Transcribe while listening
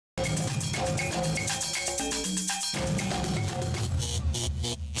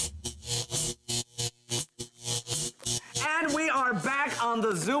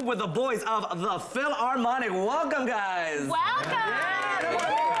the zoo with the boys of the Filharmonic. Welcome, guys. Welcome.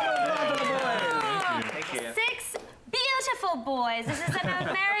 Thank you. 6 beautiful boys. This is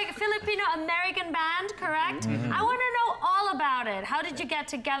an Filipino-American band, correct? I want to know all about it. How did you get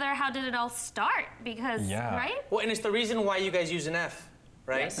together? How did it all start? Because, right? Well, and it's the reason why you guys use an F.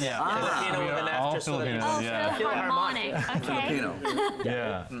 Right? Yes. Yeah. Filipino with an F, just so that Filharmonic. Okay. Filipino.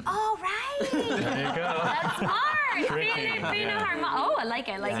 Yeah. Oh, right. There you go. That's smart. Filipino harmonic. Oh, I like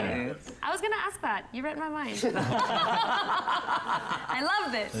it. I like it. I was gonna ask that. You read my mind. I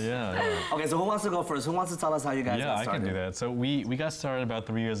love this. Yeah. Okay, so who wants to go first? Who wants to tell us how you guys got started? Yeah, I can do that. So we got started about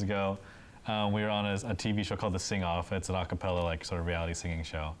 3 years ago. We were on a TV show called The Sing Off. It's an a cappella, like, sort of reality singing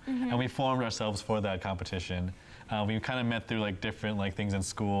show. And we formed ourselves for that competition. We kind of met through like different things in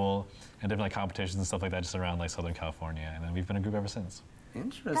school and different competitions and stuff like that, just around like Southern California. And then we've been a group ever since.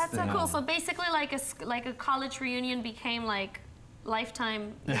 Interesting. That's so cool. So basically, like a college reunion became like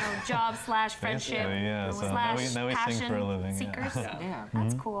lifetime, job slash friendship slash now we passion sing for a living. seekers. Yeah.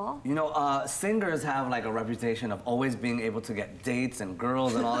 That's cool. You know, singers have like a reputation of always being able to get dates and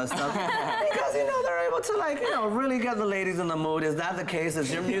girls and all that stuff because they're able to really get the ladies in the mood. Is that the case?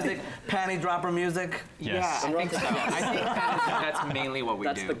 Is your music panty dropper music? Yes. Yeah, I think so. I think that's mainly what we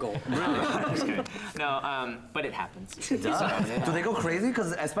do. That's the goal. Really? No, but it happens. It does. Do they go crazy?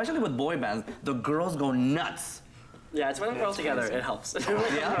 Because especially with boy bands, the girls go nuts. Yeah, it's when we're all together, it helps. We're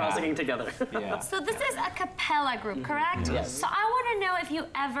all singing together. Yeah. So this is a cappella group, correct? Yes. So I want to know if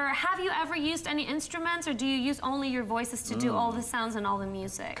have you ever used any instruments, or do you use only your voices to do all the sounds and all the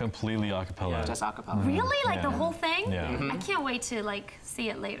music? Completely a cappella. Yeah, just a cappella. Really? Like the whole thing? Yeah. I can't wait to see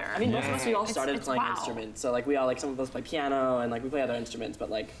it later. I mean, most of us, we all started It's playing wow. instruments. So we all, some of us play piano and we play other instruments, but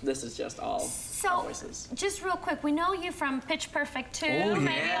this is just all voices. Just real quick, we know you from Pitch Perfect 2. Oh,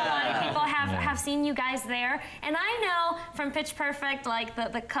 Maybe a lot of people have seen you guys there. And I know from Pitch Perfect,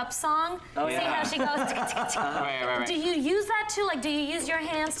 the cup song. Oh, See yeah. how she goes. Right. Do you use that too? Do you use your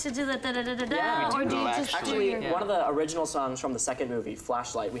hands to do the da-da-da-da-da? Yeah, or do you just actually, one of the original songs from the second movie,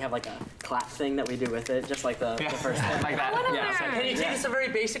 Flashlight, we have a clap thing that we do with it, just like the first one. Like that. I wanna Yeah, learn. Can you take us a very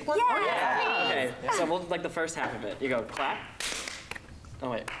basic one? Yeah. Okay, so we'll the first half of it. You go clap. Oh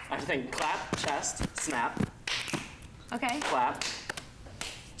wait, I have to think clap, chest, snap, Okay. clap,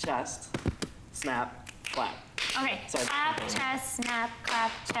 chest, snap, clap. Okay. Sorry. Clap, chest, snap,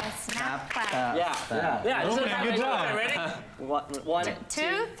 clap, chest, snap, clap. Yeah. Okay, good job. Ready? One,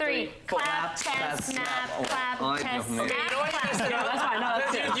 2, 3. Clap, chest, snap, clap, chest, snap, clap. That's fine. No,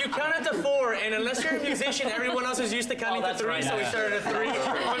 that's it. You count it to 4, and unless you're a musician, everyone else is used to counting to 3, so we started at 3.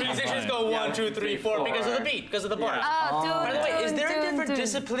 When musicians go 1, 2, 3, 4 because of the beat, because of the bars. By the way, is there a different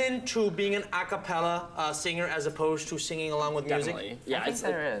discipline to being an a cappella singer as opposed to singing along with music? Definitely. I think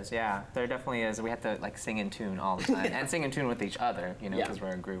there is, yeah. There definitely is. We have to sing in tune all the time. And sing in tune with each other, because we're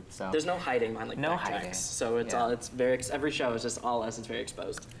a group. So There's no hiding behind No backtracks. hiding. So it's very every show is just all us. It's very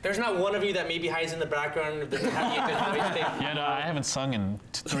exposed. There's not one of you that maybe hides in the background of the Yeah, no, I haven't sung in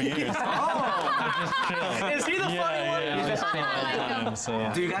 3 years. Just chill. Is he the funny one? Yeah, I just chill all the time.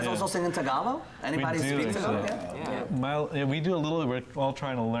 So, Do you guys also sing in Tagalog? Anybody We do, speak Tagalog? actually. We do a little bit. We're all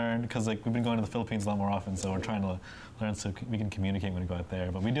trying to learn because we've been going to the Philippines a lot more often, so we're trying to learn so we can communicate when we go out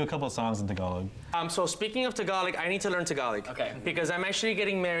there. But we do a couple of songs in Tagalog. So speaking of Tagalog, I need to learn Tagalog. Okay. Because I'm actually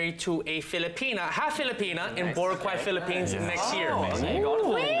getting married to a Filipina, half Filipina, in Boracay, Philippines next year.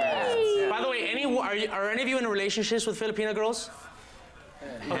 By the way, are any of you in relationships with Filipina girls?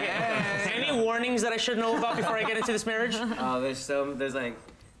 Okay. Any warnings that I should know about before I get into this marriage? There's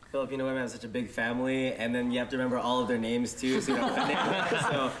Filipino women have such a big family, and then you have to remember all of their names too, so you don't forget.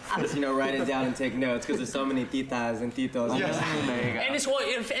 So just write it down and take notes because there's so many titas and titos. Yes. And it's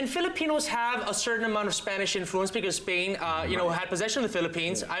and Filipinos have a certain amount of Spanish influence because Spain, had possession of the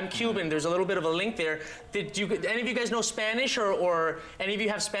Philippines. I'm Cuban. There's a little bit of a link there. Any of you guys know Spanish, or any of you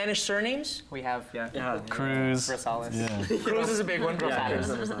have Spanish surnames? we have Cruz. Rosales. Yeah. Cruz is a big one.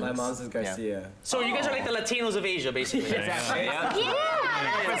 My mom's is Garcia. So you guys are like the Latinos of Asia, basically. Exactly.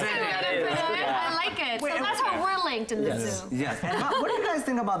 I like it. So that's how we're linked in the zoo. Yes. And what do you guys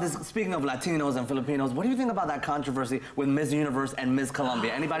think about this? Speaking of Latinos and Filipinos, what do you think about that controversy with Miss Universe and Miss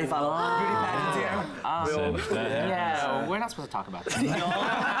Colombia? Anybody follow beauty pageants here? Yeah, we're not supposed to talk about that.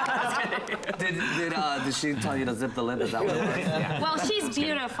 Did she tell you to zip the lip? Is that what it was? Well, she's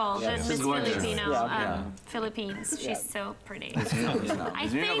beautiful. Miss gorgeous. Filipino, Philippines. She's so pretty. I Miss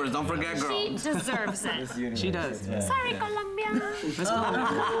think Universe, don't forget, girl. she deserves it. She does. Sorry, Colombia. Miss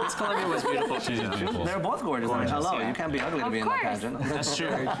Colombia was beautiful. She's beautiful. They're both gorgeous. Hello, yeah. you can't be ugly to be in that course. pageant. That's true.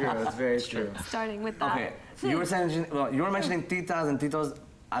 Very true. It's very true. Starting with that. Okay, you were mentioning titas and titos.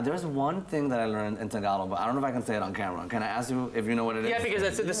 There's one thing that I learned in Tagalog, but I don't know if I can say it on camera. Can I ask you if you know what it is? Yeah,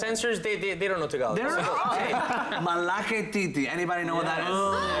 because the censors, they don't know Tagalog. They're Malaki titi. Anybody know what that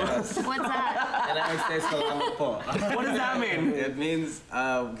is? What's that? And I say salamat po. What does that mean? It means,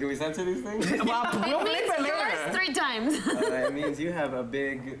 can we censor these things? Well, we'll It bleep means it yours later. 3 times. It means you have a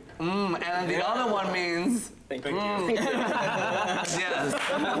big... And then the other one means... Thank you. Yes.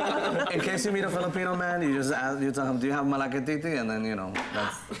 In case you meet a Filipino man, you just ask, you tell him, do you have malaki titi? And then, you know,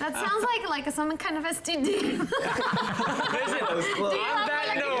 that's... That sounds like some kind of STD. Listen,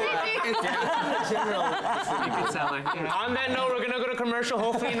 on that note, we're gonna go to commercial.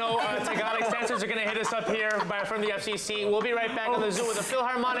 Hopefully, no Tagalog censors are gonna hit us up here from the FCC. We'll be right back on the Zoo with the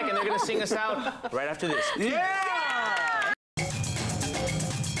Filharmonic, and they're gonna sing us out right after this. Yeah!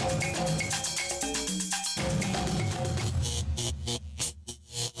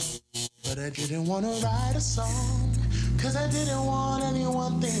 But I didn't want to write a song, cause I didn't want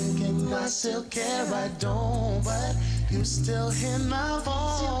anyone thinking I still care, I don't, but you still hit my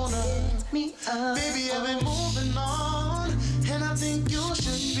phone up. Baby, I've been moving on, and I think you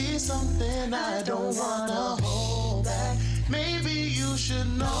should be something I don't want to hold back. Maybe you should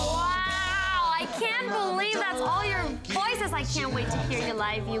know. Wow, I can't believe that's all your voices. I can't wait to hear you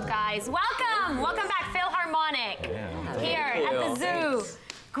live, you guys. Welcome. Welcome back, Filharmonic. Here at the Zoo.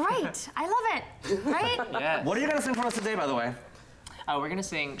 Great. I love it. Right? Yes. What are you going to sing for us today, by the way? We're gonna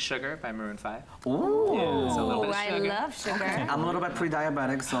sing "Sugar" by Maroon 5. Ooh. Yeah, so a little bit of I sugar. love sugar. I'm a little bit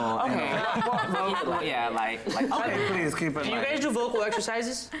pre-diabetic, so... Okay. Yeah, like. Okay, please, keep it Do you light. guys do vocal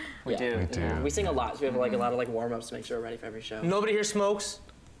exercises? We do. We sing a lot, so we have like a lot of warm-ups to make sure we're ready for every show. Nobody here smokes?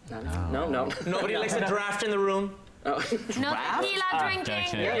 No. Nobody likes a draft in the room? No tequila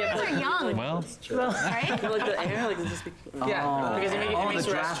drinking. You guys are young. Well, Right? Like the air, like this. Yeah, because it makes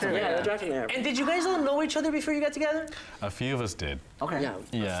the the rest. draft. Yeah, the drafting there. And did you guys all know each other before you got together? a few of us did. Okay. Yeah.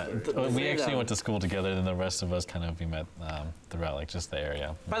 Yeah, we actually went to school together, and the rest of us we met throughout, like, just the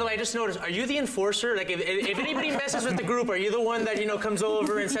area. By the way, I just noticed, are you the enforcer? Like, if anybody messes with the group, are you the one that, comes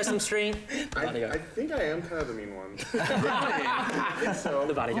over and sets them straight? I think I am kind of the mean one. So,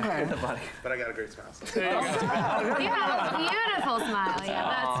 The bodyguard. but I got a great smile. So. You have a beautiful smile.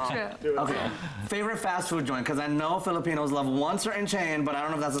 Yeah, that's true. Okay. Favorite fast food joint? Because I know Filipinos love one certain chain, but I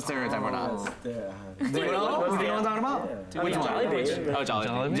don't know if that's a stereotype or not. Do you know? Do you know what I'm talking about? Which one? Jollibee. Oh,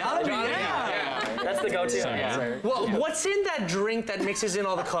 Jollibee. Jollibee, yeah. That's the go-to. Yeah. Well, what's in that drink that mixes in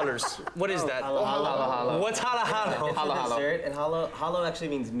all the colors? What is that? Halo. What's hala halo? It's a dessert, and halo actually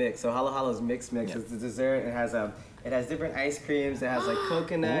means mix. So halo is mix. It's a dessert. It has different ice creams. It has like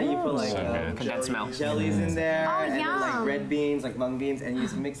coconut. You put like Condensed milk. jellies in there, Oh, and then like yum. red beans, like mung beans, and you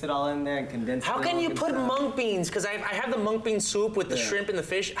just mix it all in there and condense. How can you put monk beans? Because I have the monk bean soup with the shrimp and the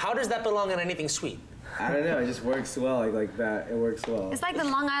fish. How does that belong in anything sweet? I don't know. It just works well, like that. It works well. It's like the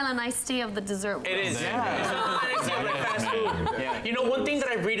Long Island iced tea of the dessert world. It is. Yeah. It's not like fast food. Yeah. You know, one thing that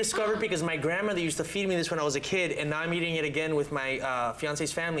I've rediscovered, because my grandmother used to feed me this when I was a kid, and now I'm eating it again with my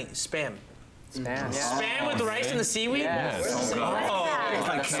fiance's family, Spam. Spam. Spam with the rice and the seaweed? Yes. Oh, It's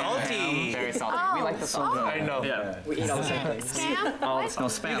like salty. Very salty. Oh. We like the salt. I know. We eat all the same things. Spam? What? No,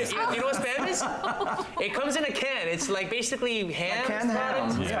 spam. You know what Spam is? It comes in a can. It's like basically ham. Canned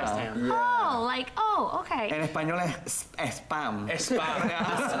ham. Yeah. Oh, okay. En español es spam. Spam.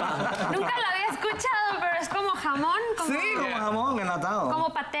 Nunca lo había escuchado, pero es como jamón. Como, Sí, como jamón enlatado. como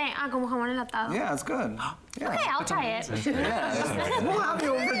paté. Como jamón enlatado. Yeah, it's good. Yeah. Okay, I'll try it. Yeah. We'll have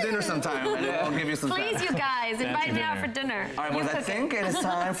you over for dinner sometime, and we'll give you some Please, snacks. you guys, invite me out for dinner. All right, You boys, I cook it. think it is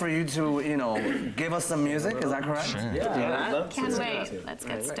time for you to, give us some music. Is that correct? Sure. Yeah, I'd love to. Can't wait. Let's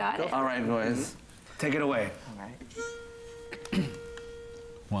get started. All right, boys. Take it away. All right.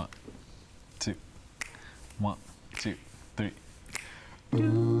 1, 2, 1, 2, 3.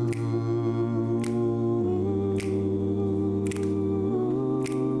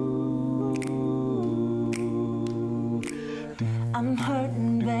 I'm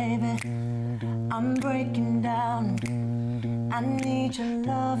hurting, baby. I'm breaking down. I need your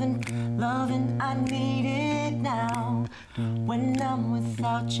loving, I need it now. When I'm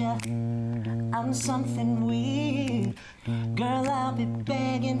without you, I'm something weird. Girl, I'll be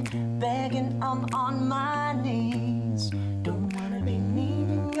begging, I'm on my knees. Don't wanna be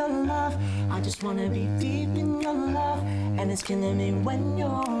needing your love, I just wanna be deep in your love. And it's killing me when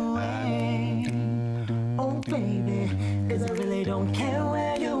you're away. Oh baby, 'cause I really don't care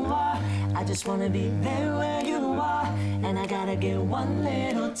where you are. I just wanna be there where you are. And I gotta get one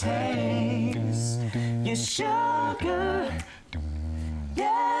little taste. Your sugar,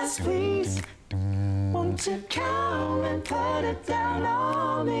 yes please. Won't you come and put it down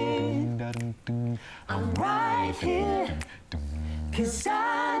on me? I'm right here, 'cause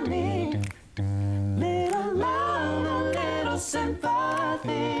I need little love, a little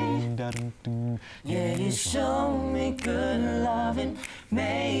sympathy. Yeah, you show me good loving,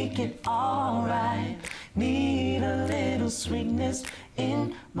 make it alright. Need a little sweetness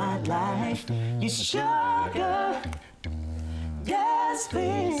in my life. You sugar, yes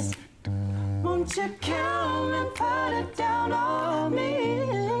please. Won't you come and put it down on me?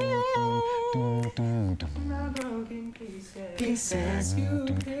 My broken pieces, you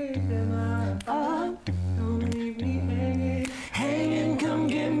pick them up. Don't leave me hanging, come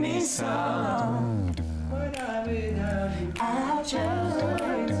give me some. What I without you, I just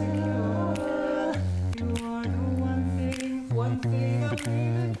you are the one thing I've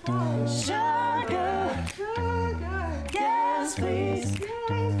been for. Sugar, yes please.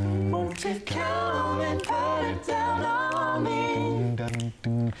 Won't you come and put it down on me?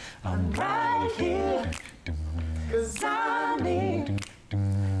 I'm right here, 'cause I need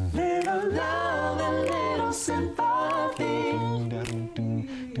little love and little sympathy.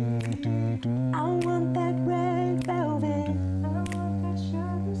 I want that red velvet.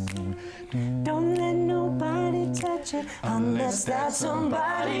 Don't let nobody touch it unless that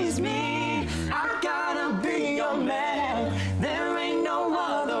somebody's me. I gotta be your man. There ain't no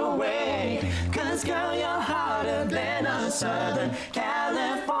other way. 'Cause girl, you're hotter than a Southern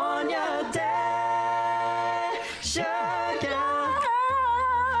California day. Sugar,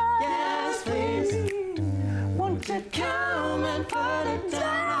 yes please. Won't you come and put it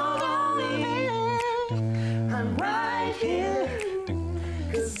down on me? I'm right here,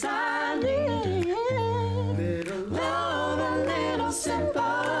 'cause I need little love and little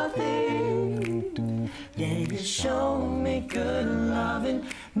sympathy. Yeah, you show me good loving,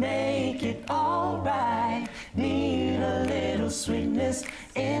 make it alright. Need a little sweetness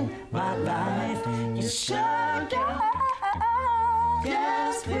in my life. You sugar,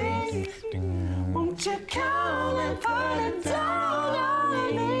 yes please. Won't you come and put it down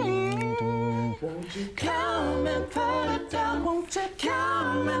on me? Won't you come and put it down? Won't you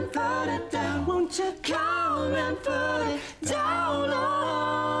come and put it down? Won't you come and put it down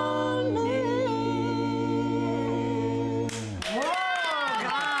on me?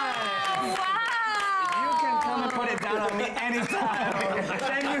 On me anytime.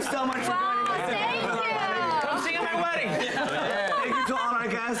 Thank you so much for joining us today. Thank you. Come sing at my wedding. Thank you to all our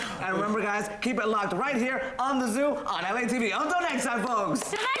guests. And remember, guys, keep it locked right here on The Zoo on LATV. Until next time, folks.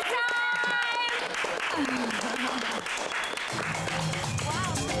 Till next time.